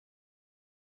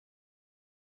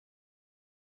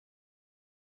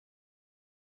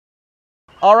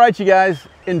All right, you guys,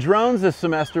 in drones this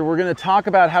semester, we're going to talk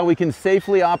about how we can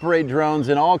safely operate drones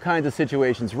in all kinds of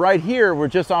situations. Right here, we're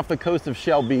just off the coast of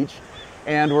Shell Beach,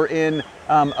 and we're in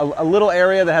a little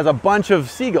area that has a bunch of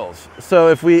seagulls. So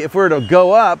if we were to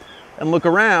go up and look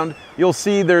around, you'll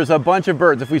see there's a bunch of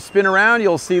birds. If we spin around,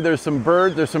 you'll see there's some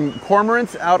birds, there's some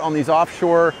cormorants out on these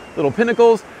offshore little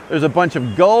pinnacles. There's a bunch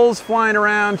of gulls flying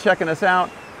around, checking us out.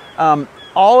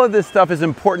 All of this stuff is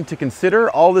important to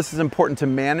consider. All this is important to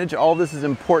manage. All this is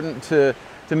important to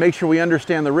make sure we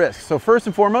understand the risks. So first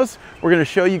and foremost, we're going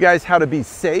to show you guys how to be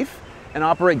safe and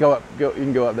operate. Go up. You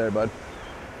can go up there, bud.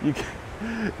 You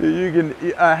can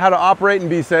how to operate and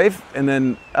be safe, and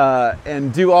then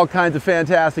and do all kinds of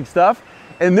fantastic stuff.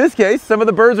 In this case, some of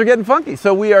the birds are getting funky,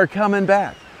 so we are coming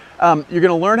back. You're going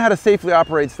to learn how to safely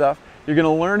operate stuff. You're going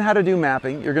to learn how to do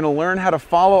mapping. You're going to learn how to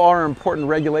follow our important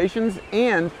regulations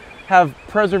and have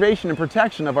preservation and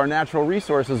protection of our natural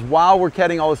resources while we're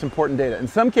getting all this important data. In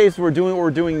some cases, we're doing what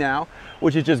we're doing now,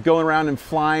 which is just going around and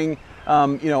flying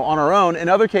on our own. In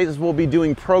other cases, we'll be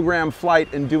doing program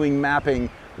flight and doing mapping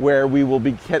where we will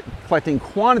be collecting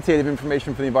quantitative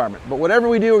information for the environment. But whatever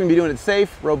we do, we're going to be doing it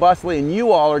safe, robustly, and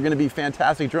you all are going to be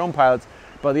fantastic drone pilots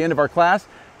by the end of our class.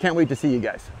 Can't wait to see you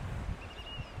guys.